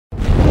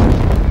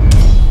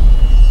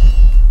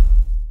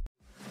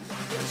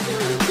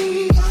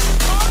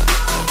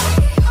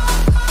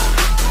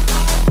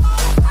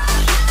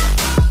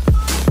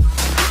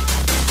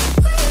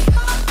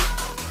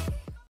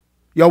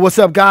Yo, what's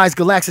up, guys?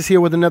 Galaxus here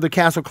with another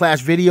Castle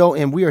Clash video,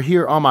 and we are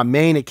here on my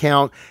main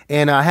account.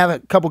 And I have a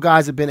couple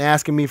guys that have been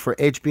asking me for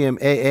HBM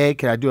AA.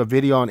 Can I do a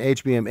video on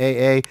HBM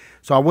AA?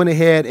 So I went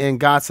ahead and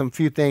got some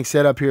few things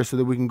set up here so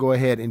that we can go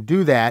ahead and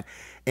do that.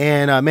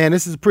 And man,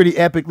 this is a pretty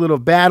epic little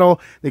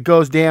battle that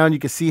goes down. You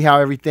can see how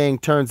everything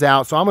turns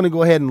out. So I'm going to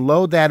go ahead and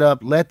load that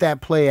up, let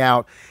that play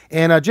out.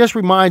 And just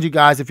remind you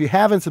guys, if you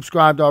haven't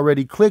subscribed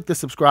already, click the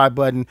subscribe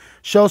button,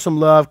 show some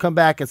love, come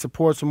back and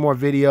support some more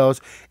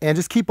videos, and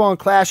just keep on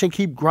clashing,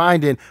 keep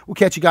grinding. We'll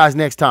catch you guys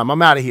next time.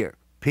 I'm out of here.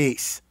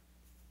 Peace.